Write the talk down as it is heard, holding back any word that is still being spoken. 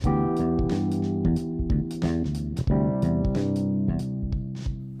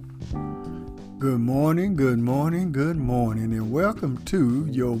Good morning, good morning, good morning, and welcome to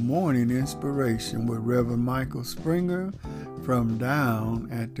your morning inspiration with Reverend Michael Springer from Down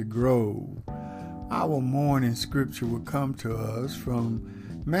at the Grove. Our morning scripture will come to us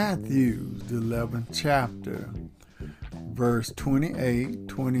from Matthew, the 11th chapter, verse 28,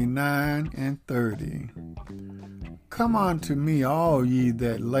 29, and 30. Come unto me, all ye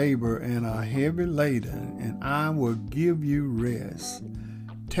that labor and are heavy laden, and I will give you rest.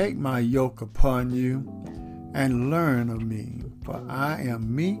 Take my yoke upon you, and learn of me, for I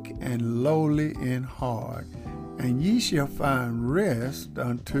am meek and lowly in heart, and ye shall find rest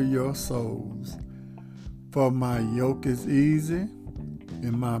unto your souls. For my yoke is easy,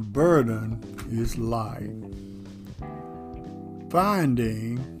 and my burden is light.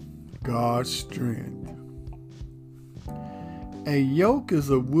 Finding God's strength. A yoke is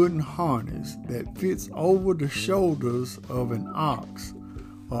a wooden harness that fits over the shoulders of an ox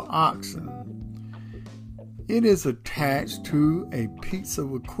or oxen. It is attached to a piece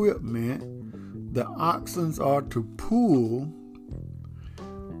of equipment the oxen are to pull.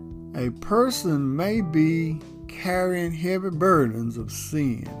 A person may be carrying heavy burdens of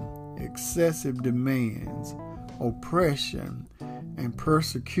sin, excessive demands, oppression, and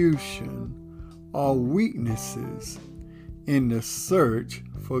persecution, or weaknesses in the search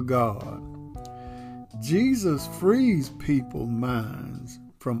for God. Jesus frees people's minds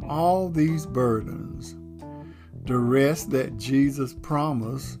from all these burdens. The rest that Jesus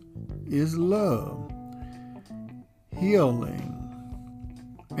promised is love, healing,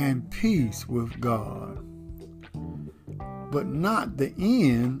 and peace with God, but not the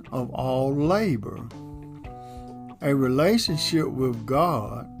end of all labor. A relationship with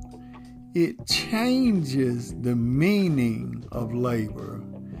God, it changes the meaning of labor.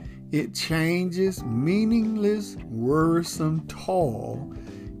 It changes meaningless, wearisome toil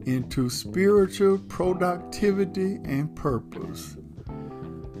into spiritual productivity and purpose.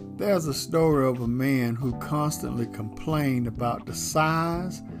 There's a story of a man who constantly complained about the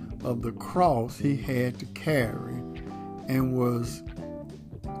size of the cross he had to carry and was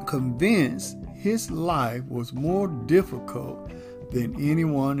convinced his life was more difficult than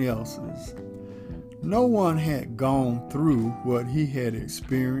anyone else's. No one had gone through what he had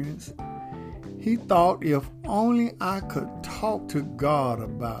experienced. He thought, if only I could talk to God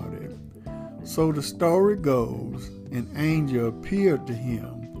about it. So the story goes, an angel appeared to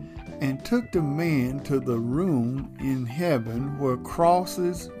him and took the man to the room in heaven where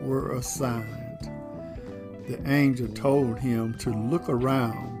crosses were assigned. The angel told him to look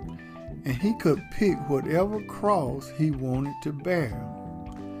around, and he could pick whatever cross he wanted to bear.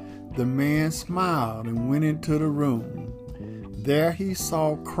 The man smiled and went into the room. There he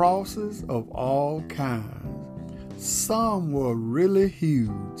saw crosses of all kinds. Some were really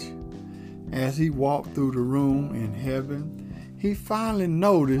huge. As he walked through the room in heaven, he finally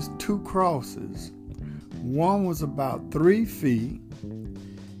noticed two crosses. One was about 3 feet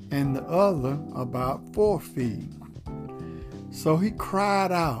and the other about 4 feet. So he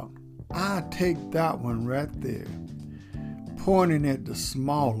cried out, "I take that one right there," pointing at the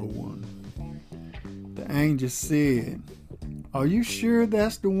smaller one. The angel said, "Are you sure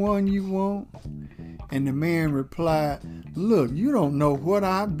that's the one you want?" And the man replied, "Look, you don't know what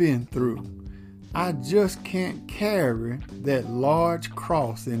I've been through. I just can't carry that large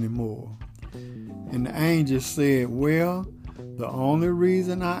cross anymore." And the angel said, "Well, the only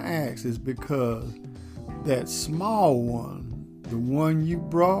reason I asked is because that small one, the one you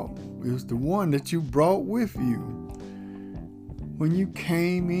brought, is the one that you brought with you when you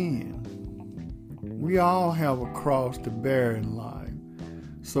came in." We all have a cross to bear in life.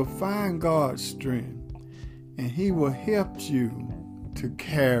 So find God's strength, and He will help you to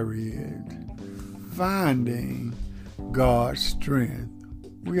carry it. Finding God's strength.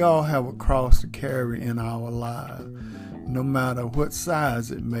 We all have a cross to carry in our lives, no matter what size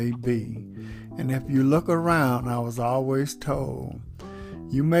it may be. And if you look around, I was always told,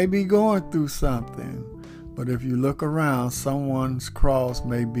 you may be going through something, but if you look around, someone's cross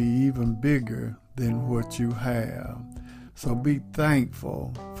may be even bigger than what you have. So be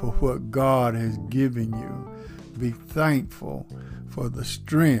thankful for what God has given you. Be thankful for the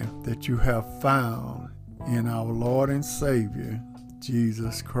strength that you have found in our Lord and Savior,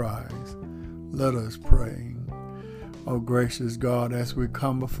 Jesus Christ. Let us pray. Oh, gracious God, as we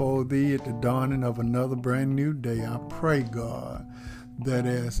come before Thee at the dawning of another brand new day, I pray, God, that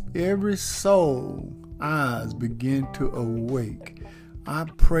as every soul eyes begin to awake, I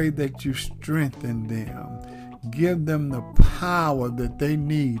pray that you strengthen them. Give them the power that they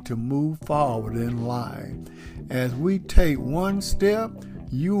need to move forward in life. As we take one step,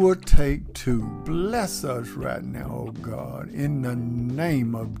 you will take to. Bless us right now, oh God, in the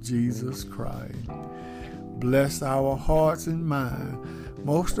name of Jesus Christ. Bless our hearts and minds.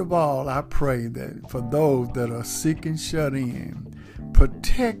 Most of all, I pray that for those that are sick and shut in,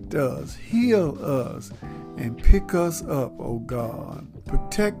 protect us, heal us, and pick us up, oh God.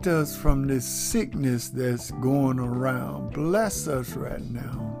 Protect us from this sickness that's going around. Bless us right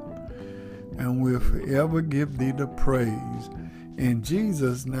now, and we'll forever give thee the praise. In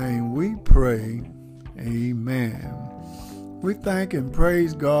Jesus' name we pray. Amen. We thank and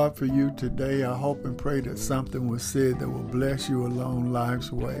praise God for you today. I hope and pray that something was said that will bless you along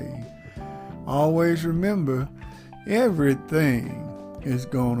life's way. Always remember, everything is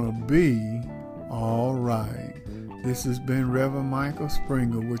going to be all right. This has been Reverend Michael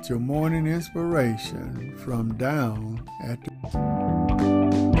Springer with your morning inspiration from down at the